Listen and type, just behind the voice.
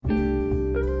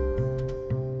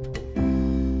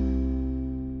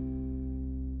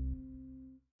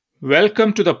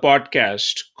Welcome to the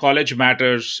podcast College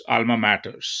Matters, Alma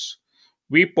Matters.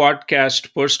 We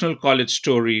podcast personal college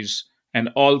stories and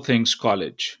all things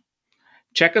college.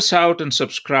 Check us out and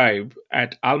subscribe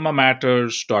at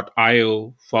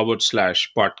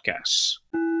almamatters.io/podcasts.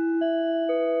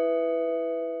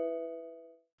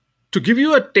 To give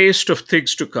you a taste of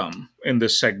things to come in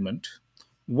this segment,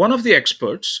 one of the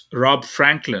experts, Rob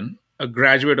Franklin, a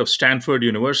graduate of Stanford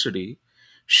University,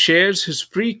 shares his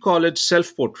pre college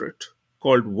self portrait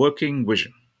called Working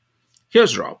Vision.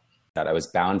 Here's Rob. That I was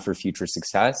bound for future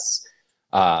success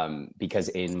because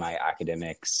in my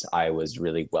academics, I was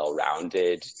really well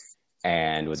rounded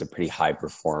and was a pretty high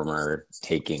performer,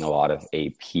 taking a lot of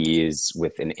APs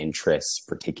with an interest,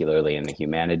 particularly in the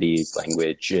humanities,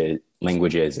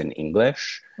 languages, and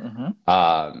English.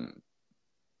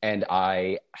 And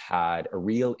I had a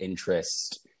real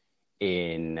interest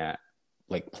in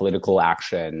like political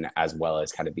action, as well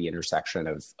as kind of the intersection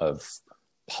of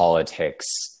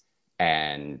politics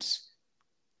and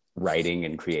writing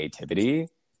and creativity.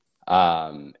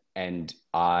 And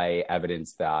I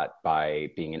evidenced that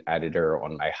by being an editor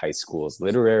on my high school's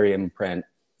literary imprint,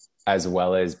 as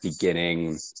well as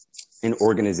beginning an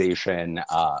organization,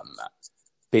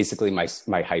 basically my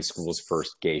high school's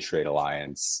first gay straight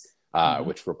alliance,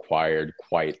 which required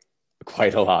quite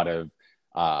a lot of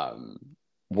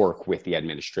work with the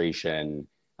administration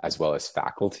as well as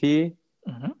faculty.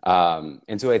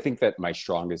 And so I think that my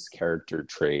strongest character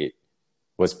trait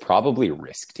was probably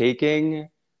risk-taking,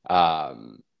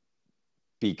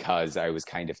 because I was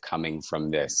kind of coming from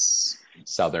this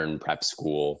Southern prep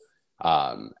school,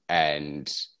 and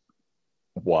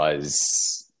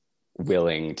was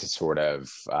willing to sort of,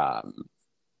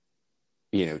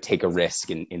 take a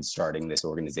risk in starting this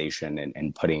organization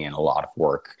and putting in a lot of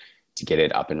work to get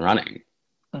it up and running.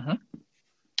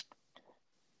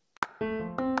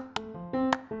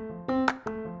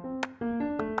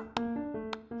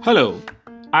 Hello,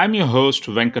 I'm your host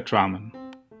Venkatraman.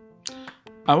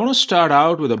 I want to start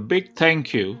out with a big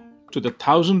thank you to the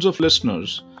thousands of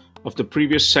listeners of the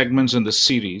previous segments in the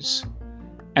series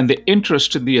and the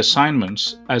interest in the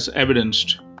assignments as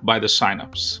evidenced by the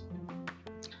signups.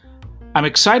 I'm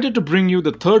excited to bring you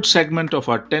the third segment of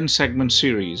our 10-segment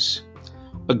series,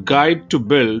 a guide to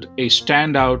build a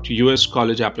standout US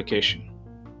college application.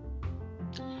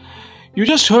 You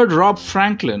just heard Rob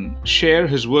Franklin share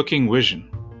his working vision.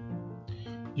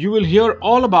 You will hear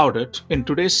all about it in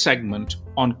today's segment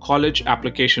on college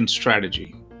application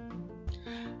strategy.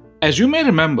 As you may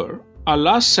remember, our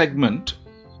last segment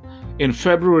in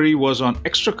February was on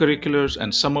extracurriculars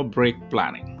and summer break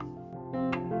planning.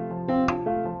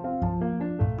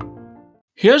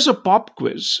 Here's a pop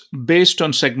quiz based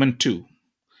on segment 2.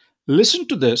 Listen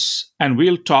to this and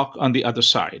we'll talk on the other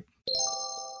side.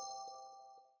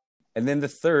 And then the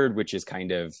third, which is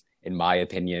kind of, in my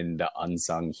opinion, the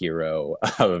unsung hero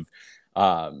of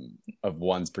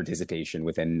one's participation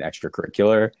within an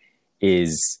extracurricular,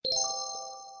 is...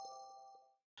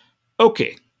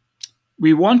 Okay,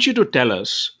 we want you to tell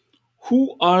us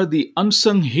who are the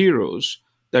unsung heroes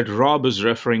that Rob is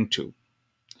referring to.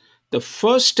 The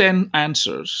first 10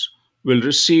 answers will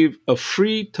receive a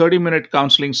free 30-minute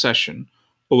counseling session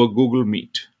over Google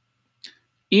Meet.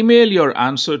 Email your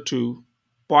answer to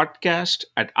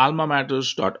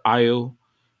podcast@almamatters.io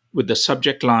with the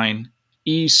subject line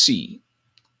EC.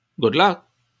 Good luck.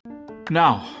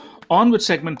 Now, on with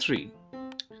segment 3.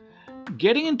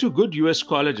 Getting into good US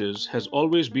colleges has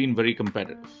always been very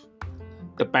competitive.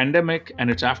 The pandemic and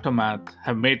its aftermath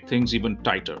have made things even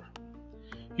tighter.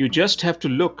 You just have to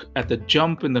look at the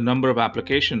jump in the number of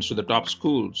applications to the top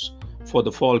schools for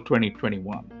the fall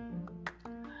 2021.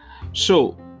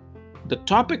 So, the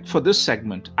topic for this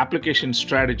segment, application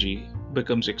strategy,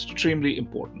 becomes extremely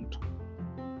important.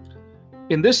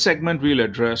 In this segment, we'll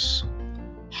address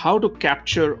how to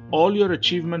capture all your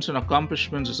achievements and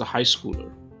accomplishments as a high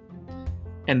schooler,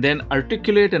 and then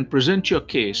articulate and present your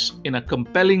case in a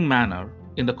compelling manner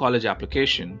in the college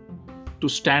application to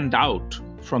stand out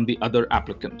from the other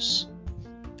applicants.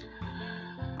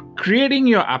 Creating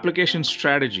your application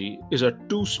strategy is a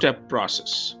 2-step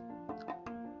process.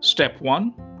 Step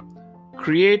 1,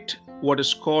 create what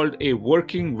is called a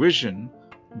working vision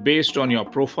based on your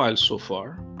profile so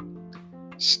far.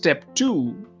 Step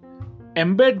 2,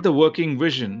 embed the working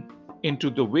vision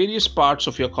into the various parts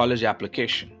of your college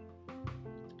application.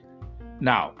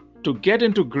 Now, to get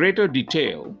into greater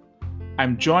detail,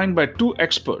 I'm joined by 2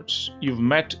 experts you've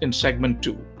met in segment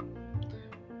 2.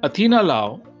 Athena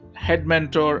Lau, head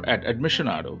mentor at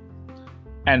Admissionado,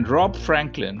 and Rob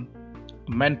Franklin,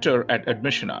 mentor at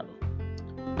Admissionado.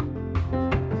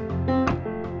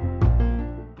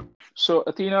 So,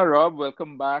 Athena, Rob,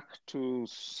 welcome back to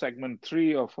segment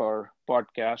three of our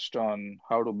podcast on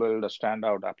how to build a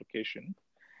standout application.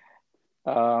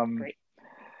 Um, Great.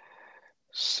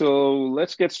 so,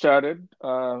 let's get started.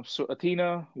 So,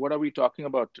 Athena, what are we talking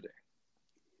about today?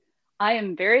 I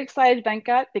am very excited,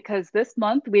 Venkat, because this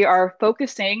month we are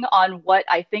focusing on what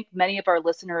I think many of our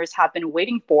listeners have been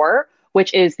waiting for,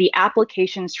 which is the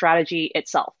application strategy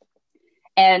itself.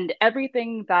 And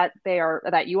everything that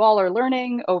you all are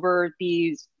learning over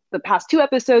the past two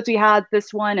episodes we had,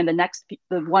 this one and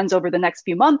the ones over the next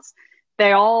few months,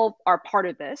 they all are part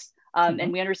of this. And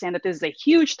Mhm. we understand that this is a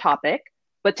huge topic.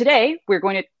 But today we're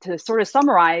going to sort of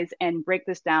summarize and break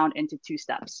this down into two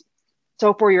steps.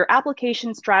 So for your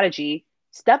application strategy,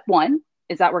 step one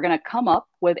is that we're going to come up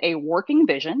with a working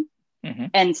vision.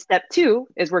 Mhm. And step two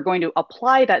is we're going to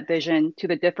apply that vision to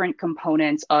the different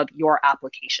components of your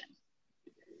application.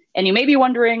 And you may be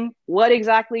wondering, what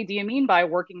exactly do you mean by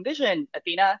working vision,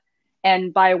 Athena?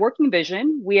 And by working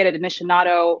vision, we at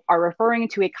Admissionato are referring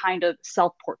to a kind of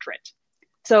self-portrait.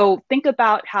 So think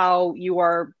about how you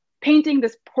are painting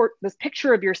this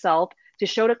picture of yourself to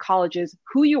show to colleges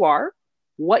who you are,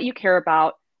 what you care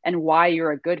about, and why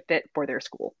you're a good fit for their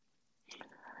school.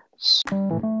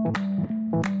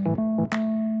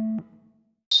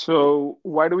 So,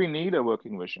 why do we need a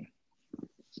working vision?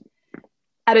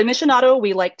 At Admissionato,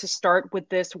 we like to start with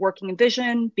this working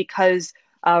vision because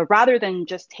rather than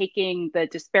just taking the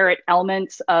disparate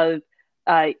elements of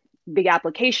the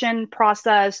application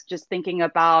process, just thinking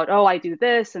about, oh, I do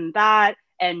this and that,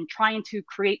 and trying to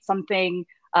create something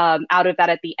out of that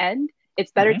at the end,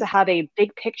 it's better to have a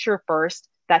big picture first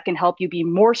that can help you be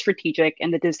more strategic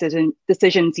in the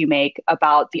decisions you make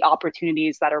about the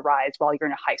opportunities that arise while you're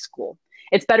in high school.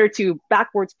 It's better to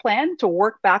backwards plan, to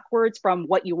work backwards from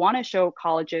what you want to show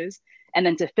colleges, and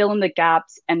then to fill in the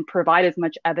gaps and provide as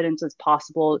much evidence as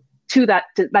possible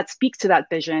that speaks to that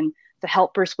vision to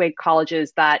help persuade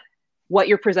colleges that what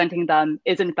you're presenting them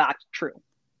is in fact true.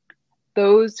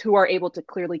 Those who are able to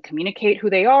clearly communicate who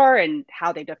they are and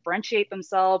how they differentiate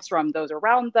themselves from those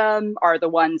around them are the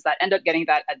ones that end up getting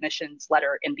that admissions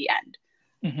letter in the end.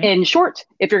 Mhm. In short,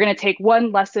 if you're going to take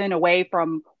one lesson away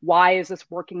from why is this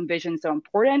working vision so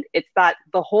important, it's that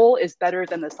the whole is better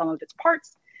than the sum of its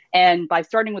parts. And by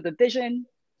starting with a vision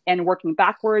and working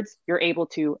backwards, you're able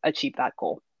to achieve that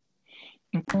goal.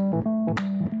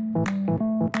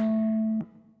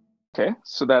 Okay,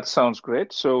 so that sounds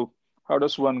great. So, how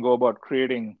does one go about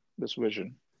creating this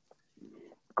vision?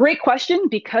 Great question,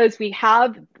 because we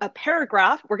have a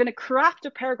paragraph. We're going to craft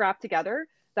a paragraph together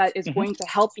that is going to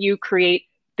help you create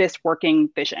this working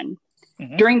vision.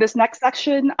 During this next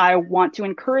section, I want to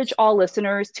encourage all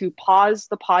listeners to pause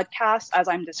the podcast as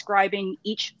I'm describing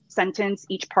each sentence,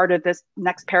 each part of this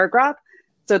next paragraph,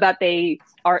 so that they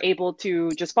are able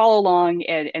to just follow along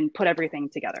and put everything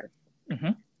together.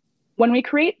 When we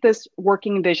create this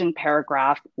working vision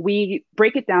paragraph, we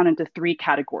break it down into three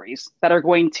categories that are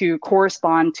going to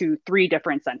correspond to three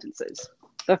different sentences.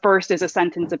 The first is a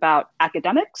sentence about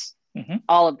academics,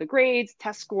 all of the grades,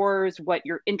 test scores, what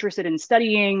you're interested in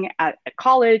studying at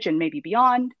college and maybe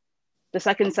beyond. The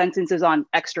second sentence is on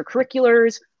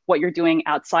extracurriculars, what you're doing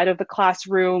outside of the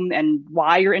classroom and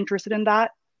why you're interested in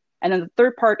that. And then the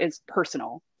third part is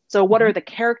personal. So what are the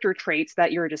character traits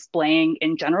that you're displaying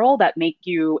in general that make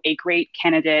you a great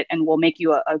candidate and will make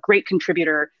you a great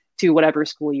contributor to whatever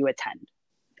school you attend?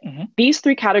 These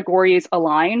three categories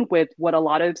align with what a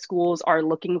lot of schools are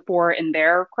looking for in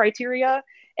their criteria,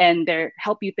 and they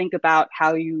help you think about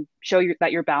how you show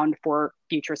that you're bound for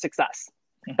future success.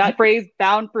 That phrase,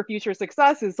 bound for future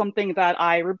success, is something that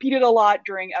I repeated a lot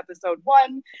during episode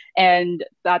 1, and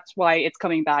that's why it's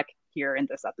coming back here in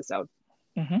this episode.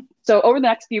 So over the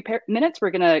next few minutes,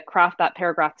 we're going to craft that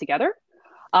paragraph together.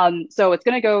 So it's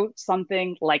going to go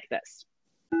something like this.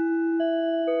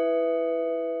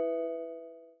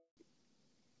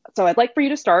 So I'd like for you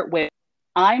to start with,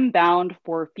 I'm bound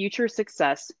for future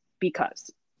success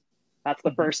because. That's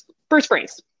the first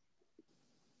phrase.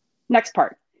 Next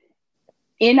part.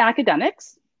 In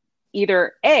academics,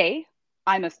 either A,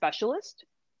 I'm a specialist,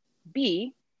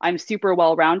 B, I'm super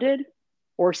well-rounded,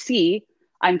 or C,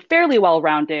 I'm fairly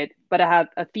well-rounded, but I have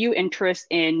a few interests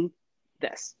in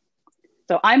this.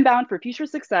 So I'm bound for future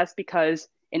success because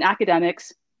in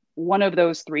academics, one of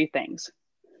those three things.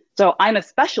 So I'm a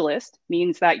specialist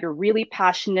means that you're really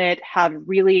passionate, have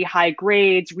really high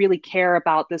grades, really care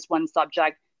about this one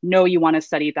subject, know you want to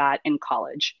study that in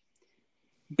college.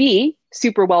 B,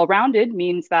 super well-rounded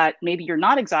means that maybe you're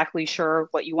not exactly sure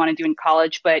what you want to do in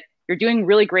college, but you're doing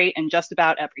really great in just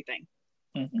about everything.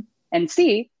 And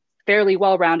C, fairly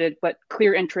well-rounded, but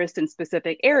clear interest in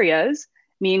specific areas.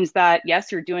 means that,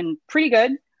 yes, you're doing pretty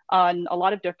good on a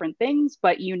lot of different things,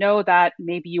 but you know that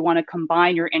maybe you want to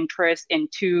combine your interest in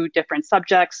two different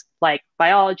subjects like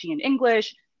biology and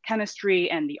English, chemistry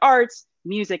and the arts,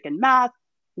 music and math,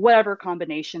 whatever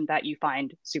combination that you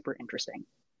find super interesting.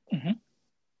 Mm-hmm.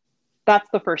 That's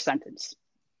the first sentence.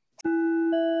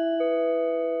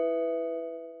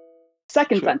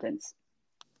 Second sentence.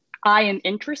 I am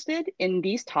interested in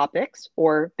these topics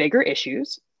or bigger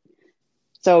issues.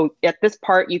 So at this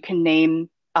part, you can name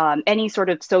any sort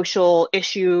of social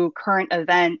issue, current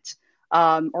event,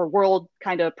 or world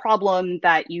kind of problem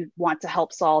that you want to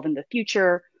help solve in the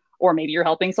future, or maybe you're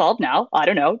helping solve now. I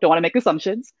don't know. Don't want to make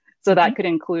assumptions. So that could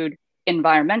include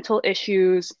environmental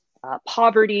issues,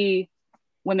 poverty,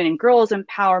 women and girls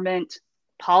empowerment,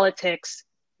 politics,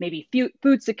 maybe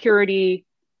food security,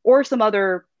 or some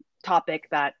other topic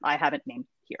that I haven't named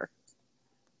here.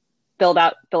 Fill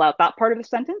out that part of the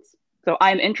sentence. So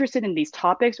I'm interested in these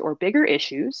topics or bigger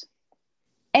issues,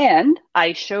 and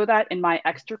I show that in my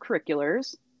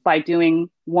extracurriculars by doing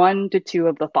 1 to 2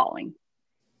 of the following.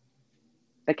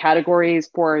 The categories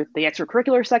for the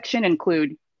extracurricular section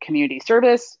include community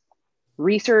service,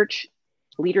 research,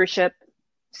 leadership,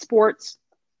 sports,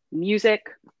 music,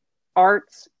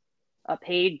 arts, a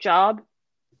paid job,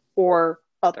 or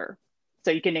other.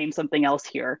 So you can name something else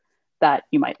here that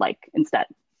you might like instead.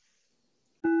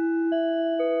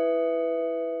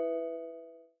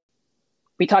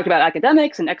 We talked about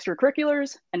academics and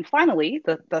extracurriculars. And finally,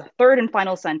 the third and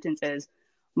final sentence is,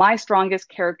 my strongest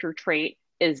character trait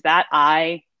is that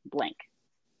I blank.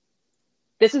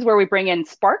 This is where we bring in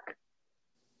SPARK.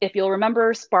 If you'll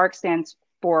remember, SPARK stands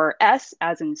for S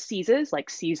as in seizes,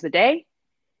 like seize the day.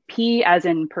 P as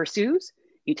in pursues.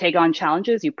 You take on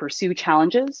challenges, you pursue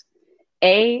challenges.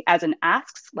 A as in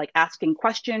asks, like asking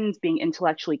questions, being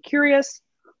intellectually curious.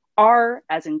 R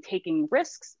as in taking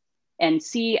risks. And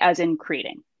C as in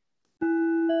creating.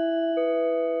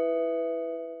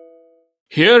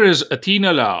 Here is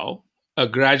Athena Lau, a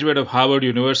graduate of Harvard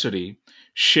University,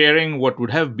 sharing what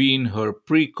would have been her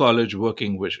pre-college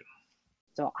working vision.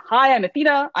 So, hi, I'm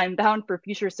Athena. I'm bound for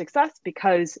future success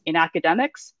because in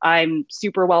academics, I'm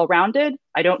super well-rounded.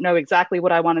 I don't know exactly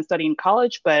what I want to study in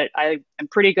college, but I am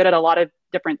pretty good at a lot of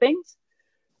different things.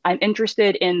 I'm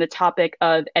interested in the topic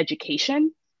of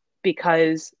education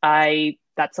because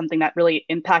that's something that really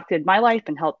impacted my life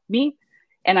and helped me.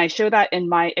 And I show that in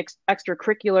my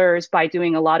extracurriculars by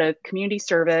doing a lot of community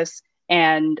service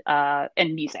and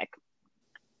music.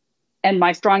 And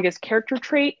my strongest character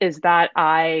trait is that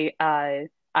I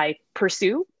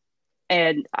pursue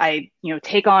and I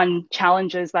take on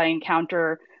challenges that I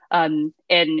encounter and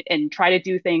try to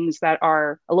do things that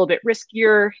are a little bit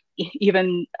riskier,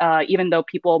 even though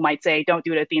people might say don't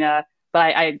do it, Athena.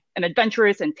 But I am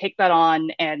adventurous and take that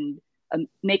on and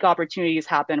make opportunities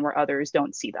happen where others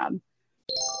don't see them.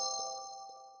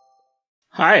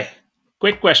 Hi,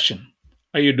 quick question.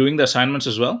 Are you doing the assignments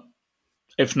as well?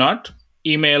 If not,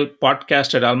 email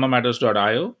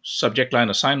podcast@almamatters.io, subject line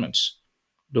assignments.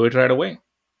 Do it right away.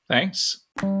 Thanks.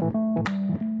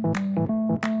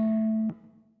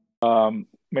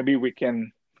 Maybe we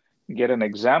can get an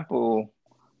example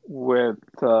with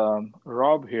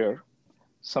Rob here,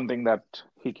 something that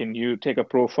he can take a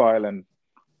profile and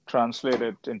translate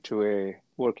it into a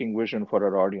working vision for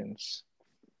our audience.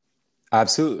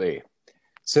 Absolutely.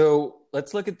 So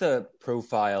let's look at the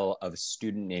profile of a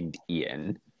student named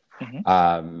Ian.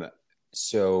 Mm-hmm.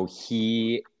 So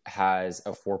he has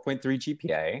a 4.3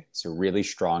 GPA, so really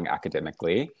strong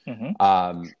academically.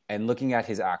 Mm-hmm. And looking at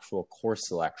his actual course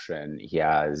selection, he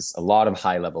has a lot of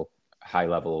high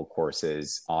level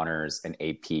courses, honors, and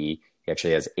AP. He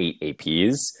actually has 8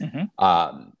 APs.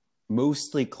 Mm-hmm.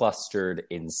 Mostly clustered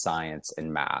in science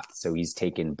and math. So he's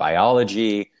taken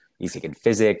biology, he's taken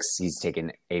physics, he's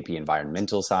taken AP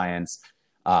environmental science,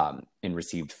 and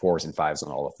received 4s and 5s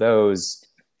on all of those.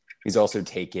 He's also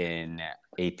taken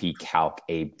AP Calc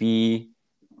AB,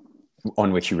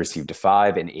 on which he received a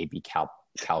 5, and AP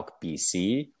Calc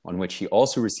BC, on which he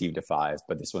also received a 5,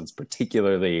 but this one's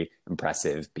particularly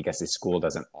impressive because his school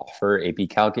doesn't offer AP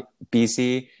Calc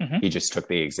BC. Mm-hmm. He just took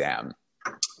the exam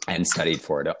and studied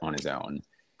for it on his own.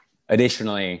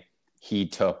 Additionally, he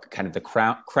took kind of the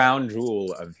crown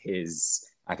jewel of his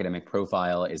academic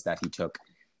profile is that he took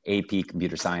AP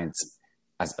Computer Science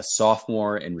as a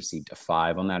sophomore and received a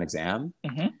 5 on that exam.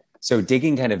 Mm-hmm. So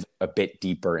digging kind of a bit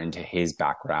deeper into his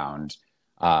background,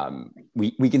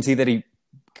 we can see that he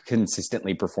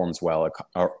consistently performs well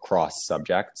across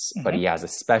subjects, mm-hmm. but he has a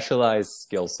specialized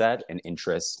skill set and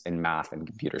interest in math and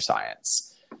computer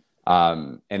science.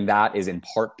 And that is in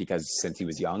part because since he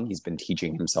was young, he's been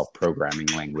teaching himself programming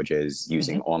languages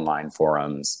using online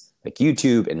forums like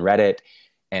YouTube and Reddit.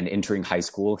 And entering high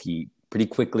school, he pretty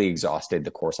quickly exhausted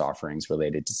the course offerings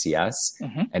related to CS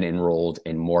and enrolled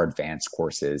in more advanced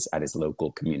courses at his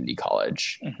local community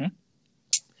college.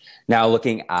 Now,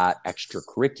 looking at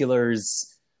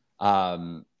extracurriculars,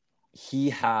 he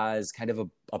has kind of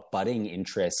a budding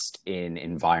interest in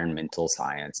environmental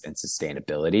science and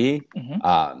sustainability,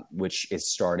 which is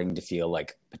starting to feel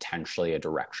like potentially a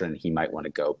direction he might want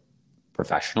to go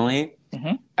professionally,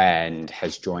 and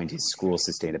has joined his school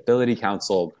sustainability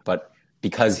council. But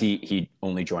because he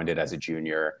only joined it as a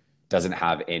junior, doesn't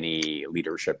have any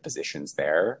leadership positions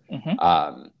there.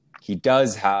 He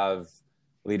does have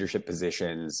leadership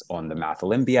positions on the Math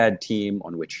Olympiad team,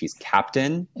 on which he's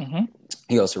captain.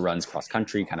 He also runs cross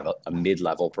country, kind of a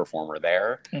mid-level performer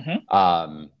there,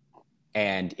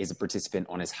 and is a participant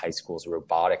on his high school's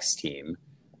robotics team,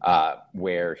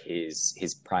 where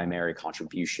his primary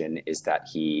contribution is that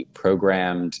he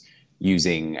programmed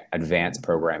using advanced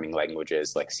programming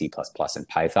languages like C++ and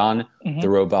Python, the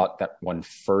robot that won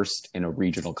first in a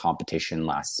regional competition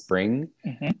last spring.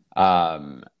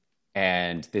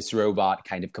 And this robot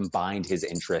kind of combined his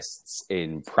interests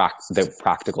in the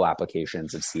practical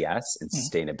applications of CS and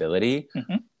sustainability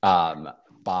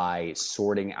by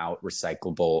sorting out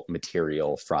recyclable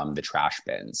material from the trash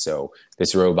bin. So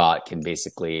this robot can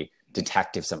basically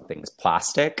detect if something's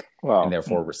plastic and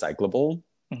therefore recyclable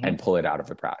and pull it out of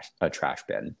a trash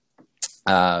bin.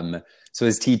 So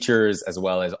his teachers, as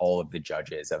well as all of the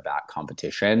judges of that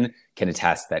competition, can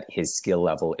attest that his skill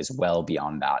level is well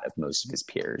beyond that of most of his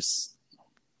peers.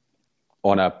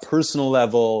 On a personal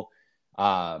level,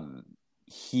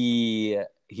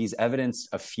 he's evidenced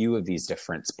a few of these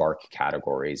different spark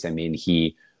categories. I mean,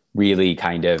 he really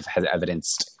kind of has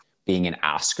evidenced being an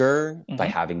asker by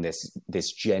having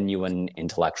this genuine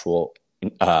intellectual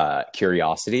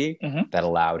curiosity that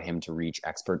allowed him to reach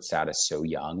expert status so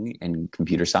young in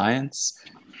computer science.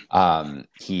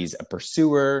 He's a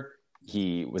pursuer.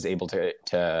 He was able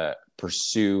to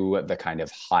pursue the kind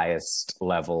of highest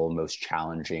level, most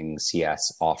challenging CS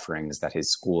offerings that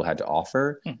his school had to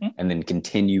offer, and then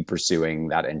continue pursuing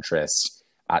that interest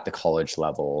at the college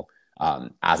level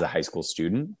as a high school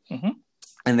student.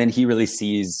 And then he really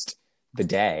seized the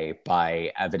day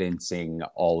by evidencing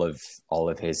all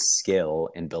of his skill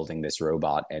in building this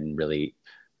robot and really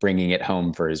bringing it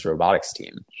home for his robotics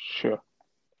team. Sure.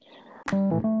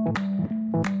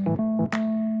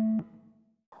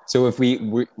 So if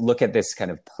we look at this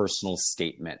kind of personal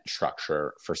statement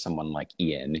structure for someone like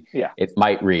Ian, it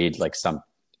might read like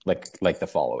the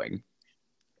following: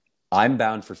 I'm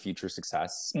bound for future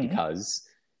success because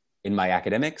in my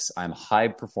academics, I'm a high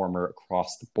performer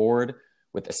across the board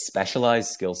with a specialized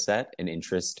skill set and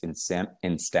interest in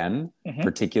STEM,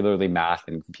 particularly math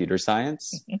and computer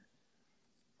science.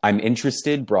 I'm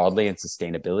interested broadly in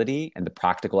sustainability and the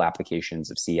practical applications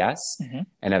of CS,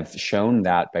 and have shown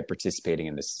that by participating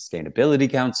in the Sustainability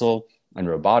Council and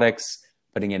robotics,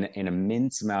 putting in an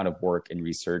immense amount of work and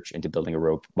research into building a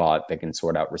robot that can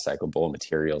sort out recyclable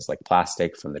materials like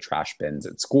plastic from the trash bins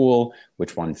at school,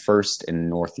 which won first in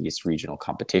Northeast regional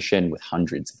competition with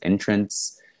hundreds of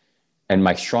entrants. And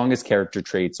my strongest character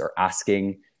traits are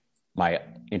asking, my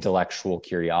intellectual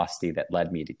curiosity that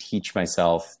led me to teach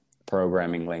myself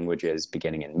programming languages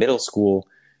beginning in middle school,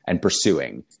 and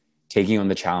pursuing, taking on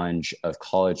the challenge of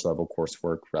college level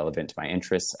coursework relevant to my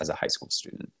interests as a high school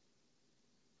student.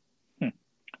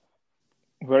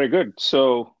 Very good.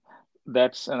 So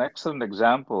that's an excellent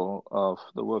example of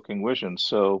the working vision.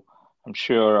 So I'm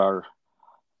sure our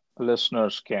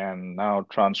listeners can now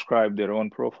transcribe their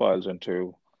own profiles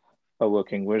into a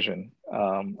working vision,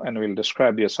 and we'll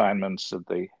describe the assignments at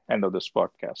the end of this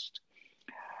podcast.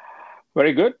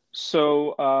 Very good.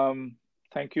 So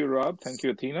thank you, Rob. Thank you,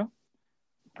 Athena.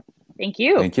 Thank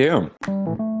you. Thank you.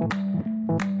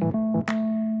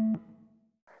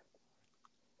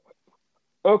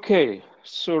 Okay.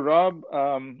 So Rob,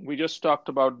 we just talked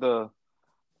about the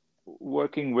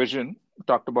working vision,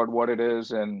 talked about what it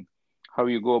is and how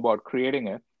you go about creating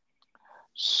it.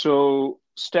 So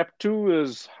step 2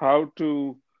 is how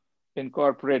to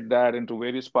incorporate that into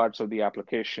various parts of the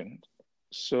application.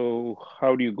 So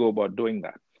how do you go about doing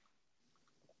that?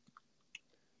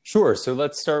 Sure. So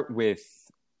let's start with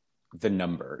the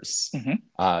numbers.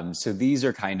 So these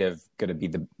are kind of going to be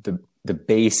the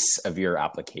base of your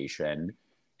application.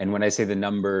 And when I say the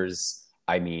numbers,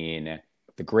 I mean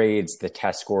the grades, the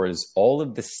test scores, all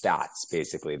of the stats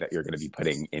basically that you're going to be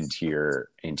putting into your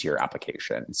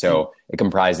application. So it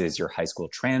comprises your high school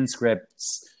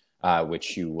transcripts,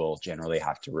 which you will generally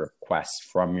have to request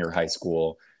from your high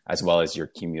school, as well as your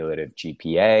cumulative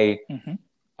GPA,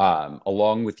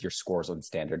 along with your scores on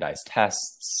standardized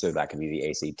tests. So that could be the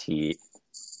ACT,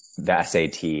 the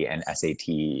SAT, and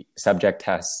SAT subject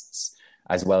tests,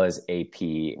 as well as AP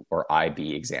or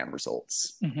IB exam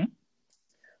results.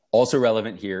 Also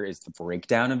relevant here is the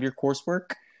breakdown of your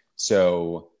coursework.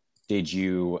 So did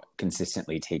you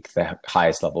consistently take the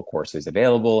highest level courses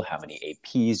available? How many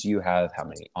APs you have? How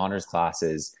many honors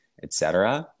classes,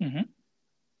 etc.?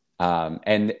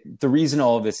 And the reason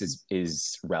all of this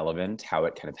is relevant, how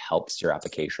it kind of helps your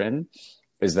application,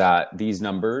 is that these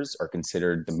numbers are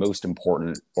considered the most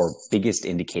important or biggest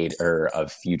indicator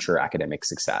of future academic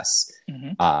success,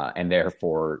 and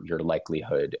therefore your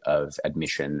likelihood of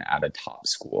admission at a top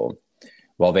school.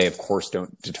 While they, of course,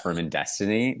 don't determine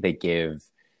destiny, they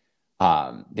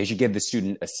should give the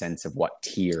student a sense of what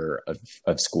tier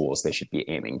of schools they should be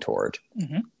aiming toward.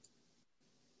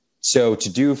 So to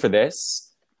do for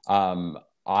this,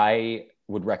 I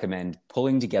would recommend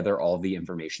pulling together all the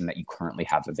information that you currently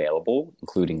have available,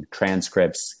 including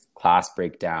transcripts, class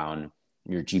breakdown,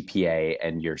 your GPA,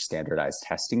 and your standardized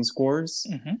testing scores.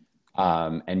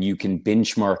 And you can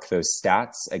benchmark those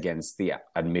stats against the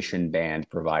admission band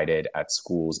provided at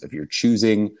schools of your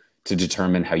choosing to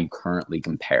determine how you currently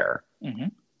compare.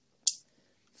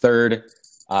 Third,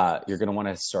 you're going to want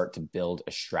to start to build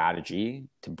a strategy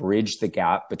to bridge the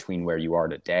gap between where you are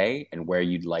today and where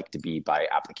you'd like to be by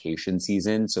application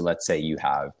season. So let's say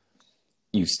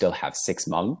you still have 6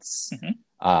 months.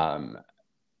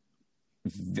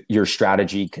 Your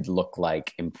strategy could look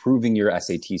like improving your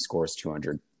SAT scores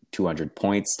 200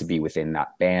 points to be within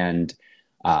that band,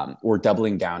 or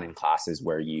doubling down in classes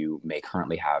where you may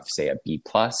currently have, say, a B+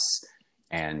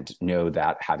 and know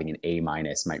that having an A-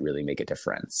 might really make a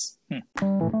difference.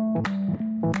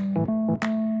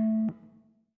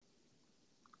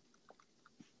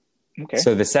 Okay.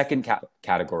 So the second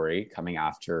category coming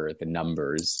after the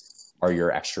numbers are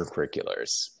your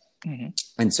extracurriculars.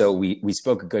 And so we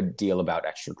spoke a good deal about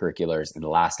extracurriculars in the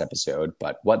last episode,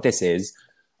 but what this is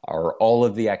are all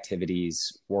of the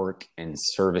activities, work, and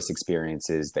service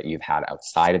experiences that you've had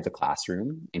outside of the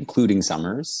classroom, including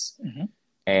summers.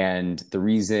 And the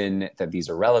reason that these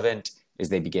are relevant is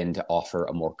they begin to offer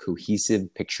a more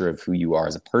cohesive picture of who you are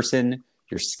as a person,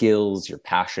 your skills, your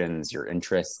passions, your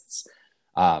interests.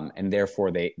 And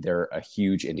therefore, they're a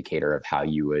huge indicator of how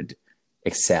you would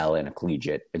excel in a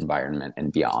collegiate environment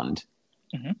and beyond.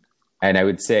 And I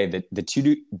would say that the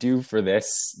to-do for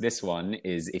this one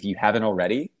is, if you haven't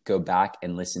already, go back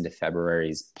and listen to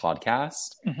February's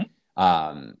podcast,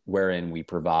 wherein we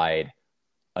provide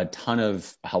a ton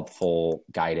of helpful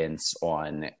guidance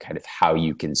on kind of how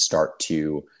you can start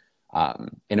to,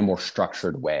 in a more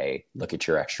structured way, look at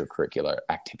your extracurricular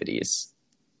activities.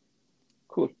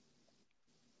 Cool.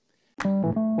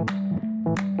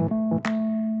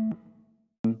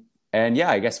 And yeah,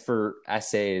 I guess for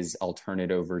essays, I'll turn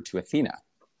it over to Athena.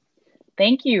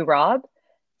 Thank you, Rob.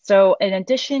 So in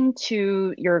addition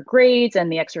to your grades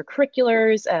and the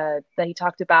extracurriculars that he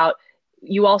talked about,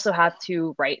 you also have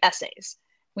to write essays.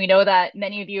 We know that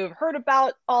many of you have heard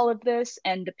about all of this,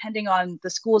 and depending on the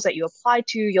schools that you apply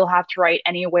to, you'll have to write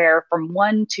anywhere from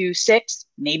 1 to 6,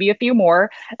 maybe a few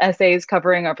more, essays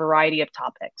covering a variety of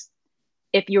topics.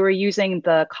 If you are using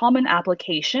the Common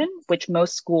Application, which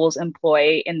most schools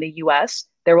employ in the US,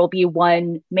 there will be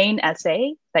one main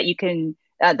essay that you can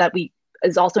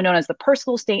is also known as the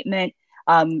personal statement,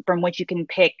 from which you can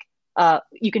pick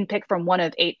from one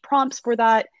of 8 prompts for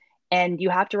that. And you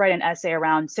have to write an essay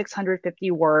around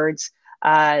 650 words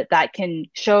that can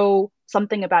show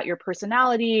something about your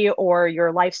personality or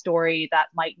your life story that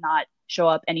might not show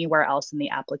up anywhere else in the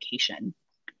application.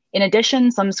 In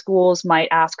addition, some schools might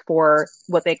ask for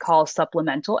what they call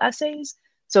supplemental essays.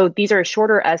 So these are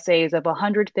shorter essays of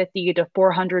 150 to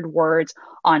 400 words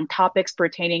on topics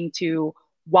pertaining to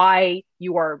why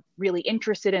you are really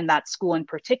interested in that school in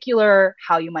particular,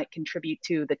 how you might contribute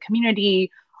to the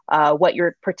community, what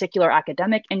your particular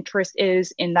academic interest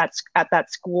is at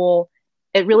that school.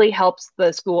 It really helps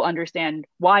the school understand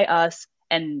why us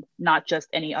and not just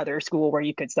any other school where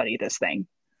you could study this thing.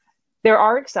 There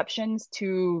are exceptions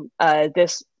to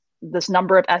this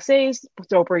number of essays.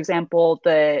 So for example,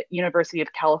 the University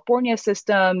of California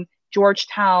system,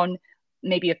 Georgetown,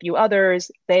 maybe a few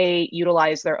others, they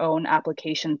utilize their own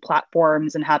application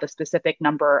platforms and have a specific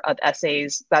number of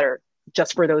essays that are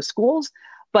just for those schools.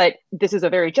 But this is a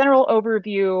very general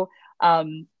overview.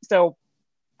 So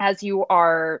as you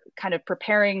are kind of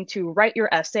preparing to write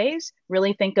your essays,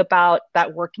 really think about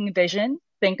that working vision.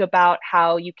 Think about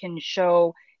how you can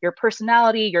show your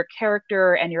personality, your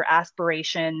character, and your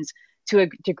aspirations to a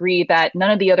degree that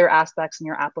none of the other aspects in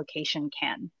your application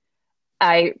can.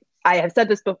 I have said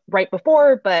this right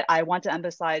before, but I want to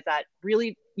emphasize that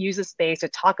really use a space to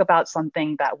talk about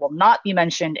something that will not be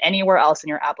mentioned anywhere else in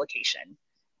your application.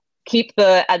 Keep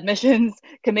the admissions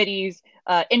committees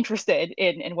interested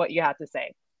in what you have to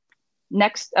say.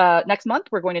 Next month,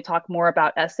 we're going to talk more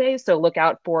about essays. So look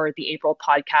out for the April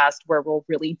podcast where we'll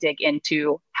really dig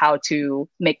into how to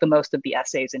make the most of the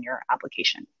essays in your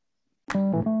application.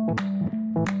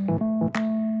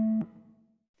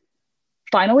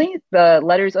 Finally, the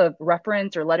letters of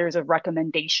reference or letters of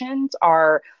recommendations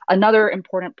are another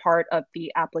important part of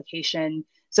the application.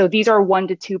 So these are 1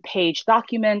 to 2 page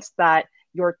documents that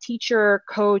your teacher,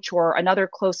 coach, or another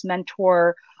close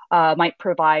mentor might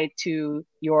provide to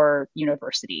your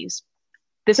universities.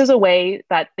 This is a way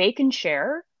that they can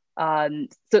share.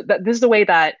 This is a way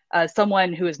that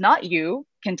someone who is not you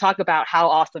can talk about how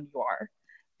awesome you are.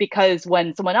 Because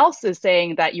when someone else is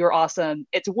saying that you're awesome,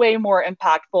 it's way more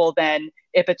impactful than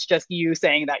if it's just you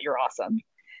saying that you're awesome.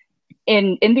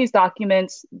 In these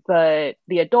documents, the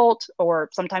adult or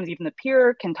sometimes even the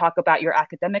peer can talk about your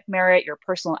academic merit, your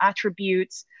personal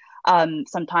attributes.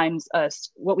 Sometimes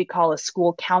what we call a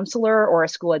school counselor or a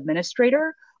school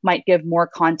administrator might give more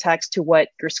context to what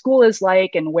your school is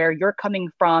like and where you're coming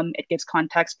from. It gives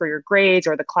context for your grades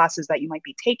or the classes that you might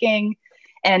be taking.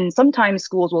 And sometimes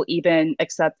schools will even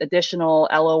accept additional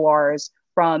LORs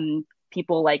from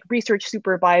people like research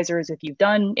supervisors. If you've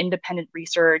done independent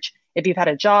research, if you've had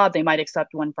a job, they might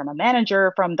accept one from a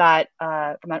manager from that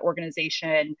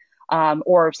organization,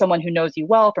 or someone who knows you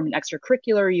well from an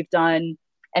extracurricular you've done.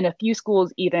 And a few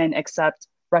schools even accept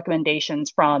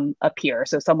recommendations from a peer,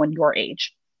 so someone your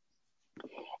age.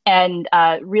 And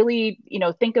really,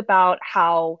 think about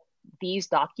how these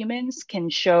documents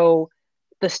can show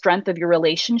the strength of your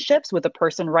relationships with the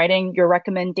person writing your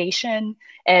recommendation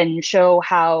and show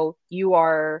how you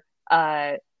are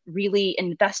really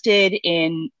invested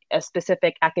in a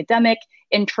specific academic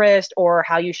interest or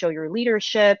how you show your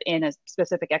leadership in a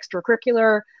specific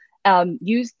extracurricular.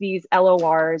 Use these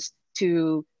LORs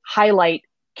to highlight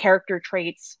character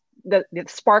traits, the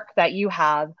spark that you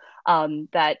have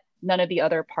that none of the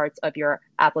other parts of your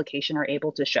application are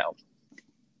able to show.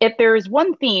 If there's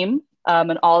one theme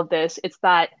in all of this, it's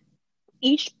that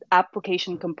each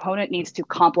application component needs to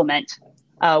complement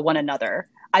one another.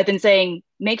 I've been saying,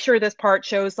 make sure this part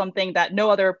shows something that no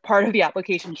other part of the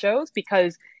application shows,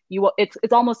 because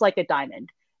it's almost like a diamond.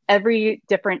 Every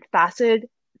different facet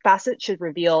should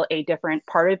reveal a different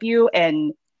part of you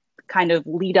and kind of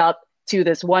lead up to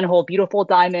this one whole beautiful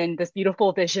diamond, this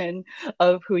beautiful vision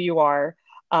of who you are,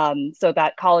 so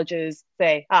that colleges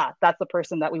say, that's the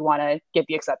person that we want to give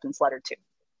the acceptance letter to.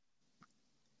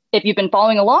 If you've been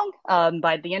following along,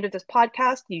 by the end of this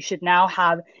podcast, you should now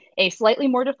have a slightly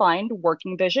more defined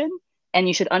working vision, and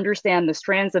you should understand the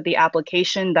strands of the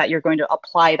application that you're going to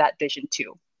apply that vision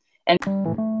to. And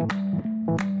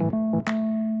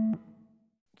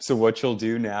so what you'll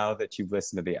do now that you've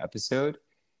listened to the episode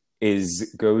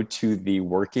is go to the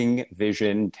working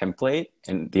vision template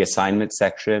in the assignment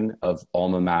section of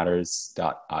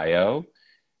almamatters.io.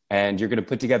 And you're going to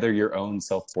put together your own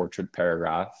self-portrait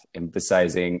paragraph,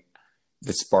 emphasizing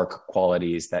the spark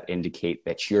qualities that indicate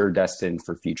that you're destined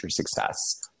for future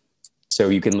success. So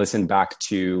you can listen back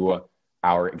to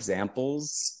our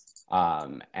examples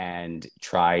and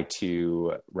try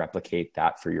to replicate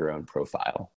that for your own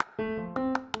profile.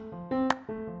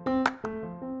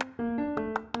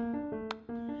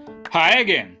 Hi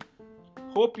again.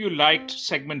 Hope you liked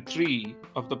segment 3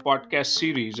 of the podcast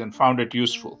series and found it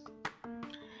useful.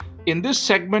 In this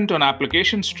segment on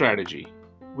application strategy,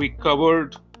 we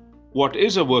covered what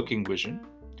is a working vision,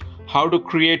 how to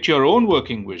create your own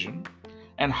working vision,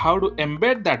 and how to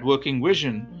embed that working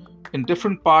vision in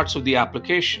different parts of the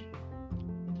application.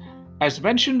 As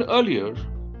mentioned earlier,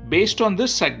 based on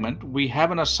this segment, we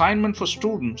have an assignment for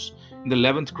students in the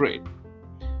 11th grade.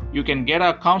 You can get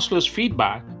our counselor's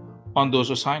feedback on those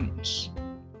assignments.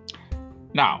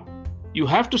 Now, you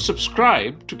have to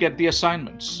subscribe to get the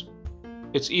assignments.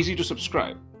 It's easy to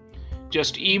subscribe.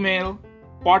 Just email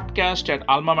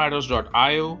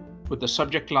podcast@almamatters.io with the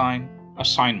subject line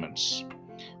assignments.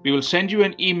 We will send you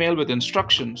an email with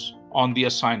instructions on the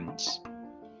assignments.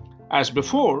 As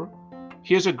before,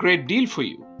 here's a great deal for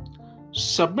you.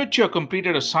 Submit your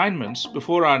completed assignments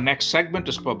before our next segment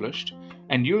is published,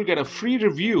 and you'll get a free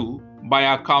review by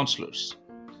our counselors.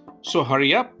 So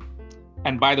hurry up.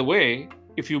 And by the way,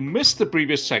 if you missed the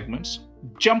previous segments,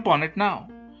 jump on it now.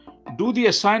 Do the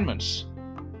assignments.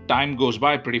 Time goes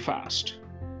by pretty fast.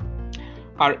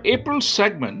 Our April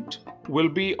segment will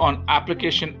be on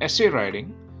application essay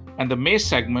writing and the May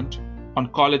segment on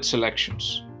college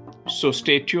selections. So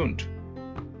stay tuned.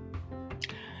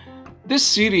 This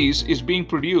series is being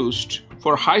produced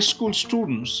for high school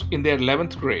students in their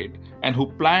 11th grade and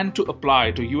who plan to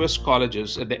apply to US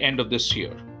colleges at the end of this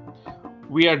year.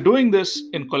 We are doing this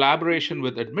in collaboration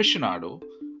with Admissionado,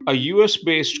 a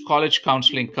US-based college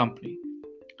counseling company.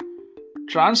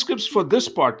 Transcripts for this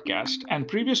podcast and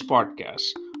previous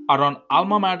podcasts are on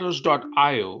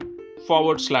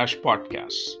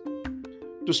almamatters.io/podcasts.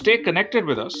 To stay connected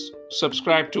with us,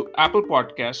 subscribe to Apple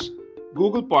Podcasts,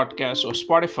 Google Podcasts, or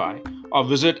Spotify, or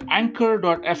visit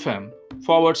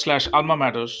anchor.fm/alma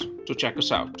matters to check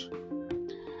us out.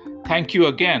 Thank you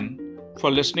again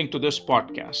for listening to this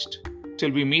podcast.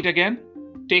 Till we meet again,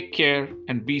 take care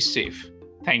and be safe.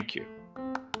 Thank you.